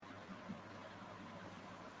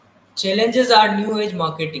Challenges are new age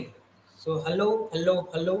marketing. So, hello.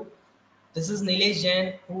 This is Nilesh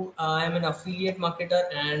Jain, who I am an affiliate marketer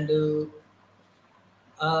and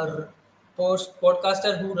a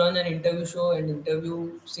podcaster who run an interview show and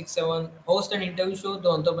interview 6 7 host an interview show, the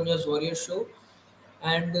Entrepreneurs Warrior Show.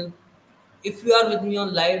 And if you are with me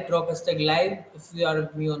on live, drop hashtag live. If you are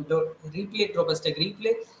with me on replay, drop hashtag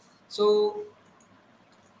replay. So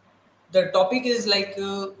the topic is like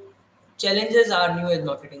challenges are new age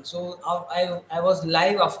marketing. So I was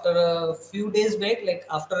live after a few days back, like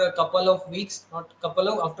after a couple of weeks, not couple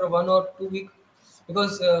of after 1 or 2 week,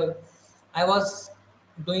 because I was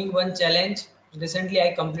doing one challenge. Recently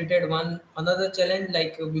I completed one another challenge,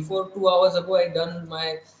 like before 2 hours ago I done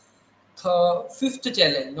my fifth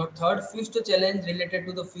challenge, not third, fifth challenge related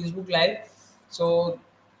to the Facebook live. So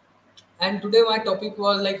and today my topic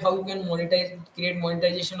was like how you can create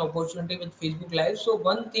monetization opportunity with Facebook Live. So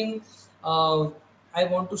one thing I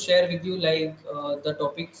want to share with you, like the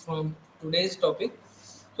topic from today's topic.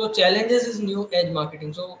 So challenges is new age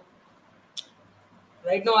marketing. So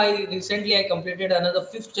right now I completed another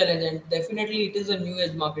fifth challenge, and definitely it is a new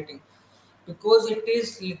age marketing because it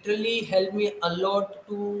is literally helped me a lot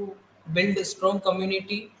to build a strong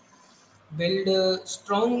community, build a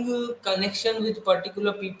strong connection with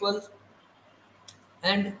particular people,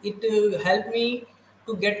 and it helped me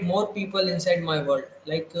to get more people inside my world.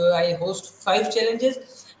 Like I host 5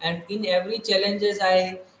 challenges, and in every challenges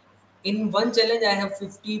I in one challenge I have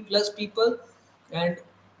 50 plus people, and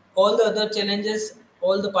all the other challenges,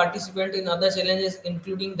 all the participants in other challenges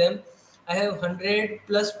including them, I have 100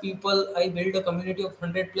 plus people. I build a community of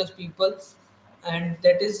 100 plus people, and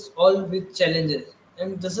that is all with challenges.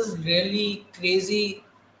 And this is really crazy,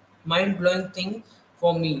 mind blowing thing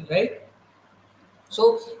for me, right?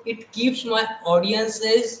 So it keeps my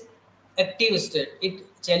audiences active state. It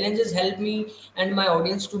challenges help me and my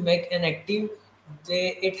audience to make an active.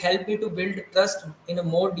 It help me to build trust in a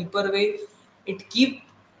more deeper way. It keep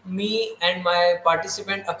me and my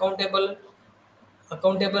participant accountable,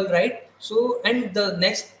 right? So and the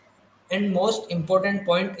next and most important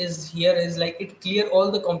point is here is like it clear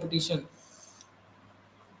all the competition,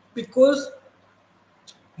 because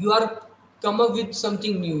you are come up with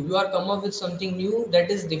something new. You are come up with something new that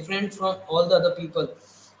is different from all the other people,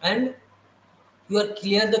 and you are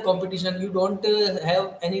clear the competition. You don't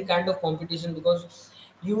have any kind of competition, because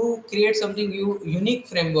you create something unique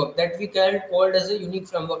framework that we called as a unique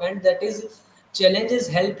framework, and that is challenges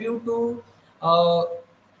help you to uh,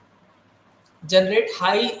 generate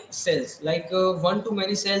high sales. Like one to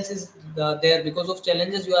many sales is there because of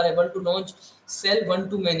challenges. You are able to launch sell one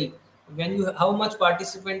to many. When you how much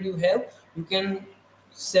participant you have, you can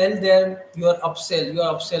sell their your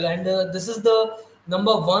upsell. And this is the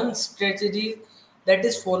number one strategy that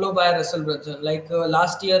is followed by Russell Brunson. Like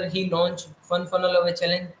last year he launched Fun Funnel of a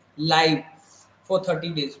challenge live for 30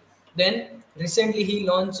 days. Then recently he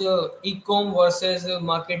launched e-com versus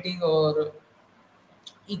marketing, or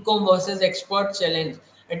ecom versus expert challenge.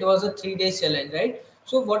 It was a 3 day challenge, right?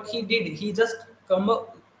 So what he did, he just come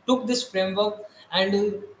up, took this framework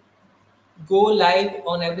and go live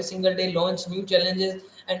on every single day, launch new challenges,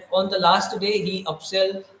 and on the last day he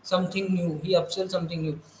upsell something new.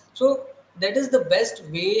 So that is the best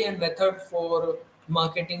way and method for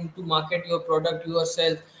marketing, to market your product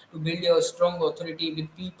yourself, to build your strong authority with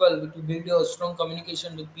people, to build your strong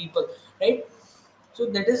communication with people, right? So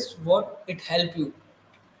that is what it help you.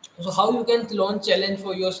 So how you can launch challenge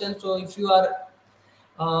for yourself? So if you have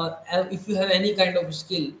any kind of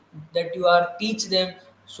skill that you are teach them,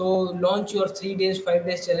 so launch your 3 days 5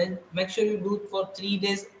 days challenge. Make sure you do it for 3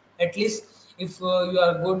 days at least. If you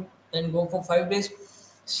are good, then go for 5 days.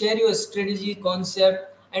 Share your strategy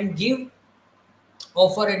concept and give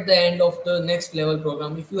offer at the end of the next level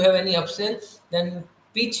program. If you have any upsell, then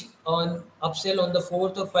pitch on upsell on the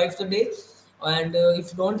fourth or fifth day. And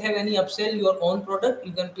if you don't have any upsell your own product,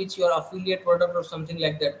 you can pitch your affiliate product or something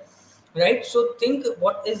like that, right? So think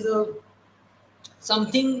what is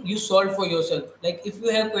something you solve for yourself. Like if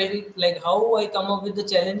you have query like how I come up with the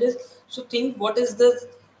challenges, so think what is the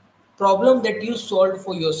problem that you solved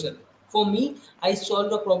for yourself. For me, I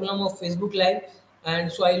solved the problem of Facebook Live,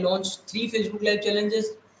 and so I launched 3 Facebook Live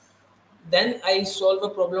challenges. Then I solve a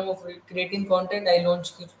problem of creating content. I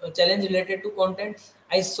launch a challenge related to content.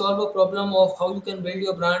 I solve a problem of how you can build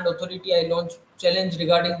your brand authority. I launch challenge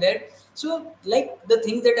regarding that. So like the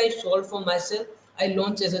thing that I solve for myself, I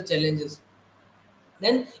launch as a challenges.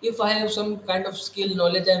 Then if I have some kind of skill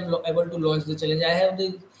knowledge, I'm able to launch the challenge. I have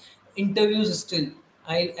the interviews still.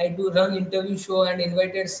 I do run interview show and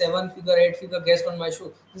invited 7 figure, 8 figure guest on my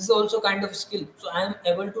show. This is also kind of skill. So I am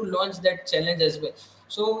able to launch that challenge as well.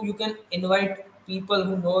 So you can invite people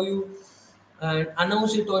who know you and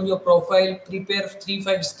announce it on your profile, prepare 3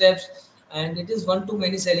 5 steps, and it is one to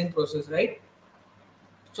many selling process, right?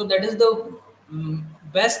 So that is the mm,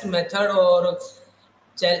 best method, or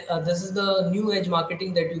this is the new age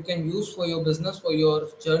marketing that you can use for your business, for your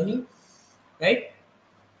journey, right?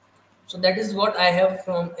 So that is what I have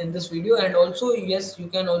from in this video. And also, yes, you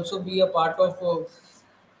can also be a part of a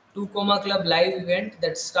 2 comma club live event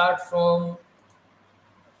that start from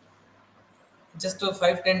just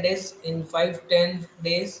 5 10 days, in 5 10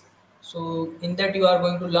 days. So in that you are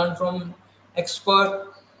going to learn from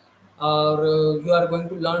expert, or you are going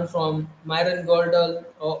to learn from Myron Goldal,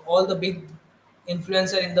 or all the big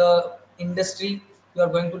influencer in the industry. You are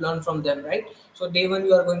going to learn from them, right? So day one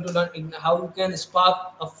you are going to learn how you can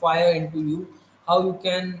spark a fire into you, how you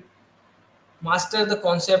can master the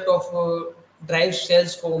concept of drive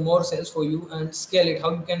sales for more sales for you, and scale it,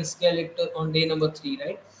 how you can scale it on day number 3,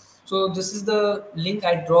 right? So this is the link.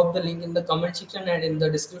 I dropped the link in the comment section and in the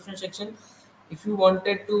description section. If you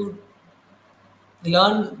wanted to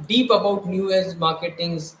learn deep about new age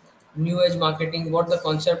marketing, what the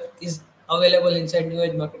concept is available inside new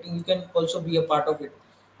age marketing, you can also be a part of it,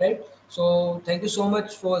 right? So thank you so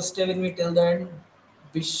much for stay with me till the end.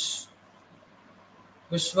 Vish,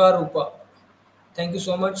 Vishwarupa, thank you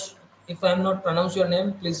so much. If I am not pronounce your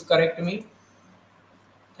name, please correct me.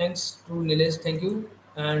 Thanks to Nilesh. Thank you.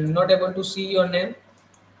 And not able to see your name,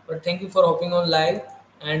 but thank you for hopping on live.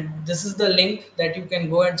 And this is the link that you can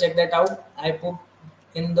go and check that out. I put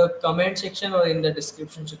in the comment section or in the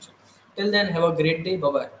description section. Till then, have a great day.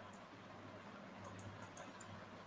 Bye bye.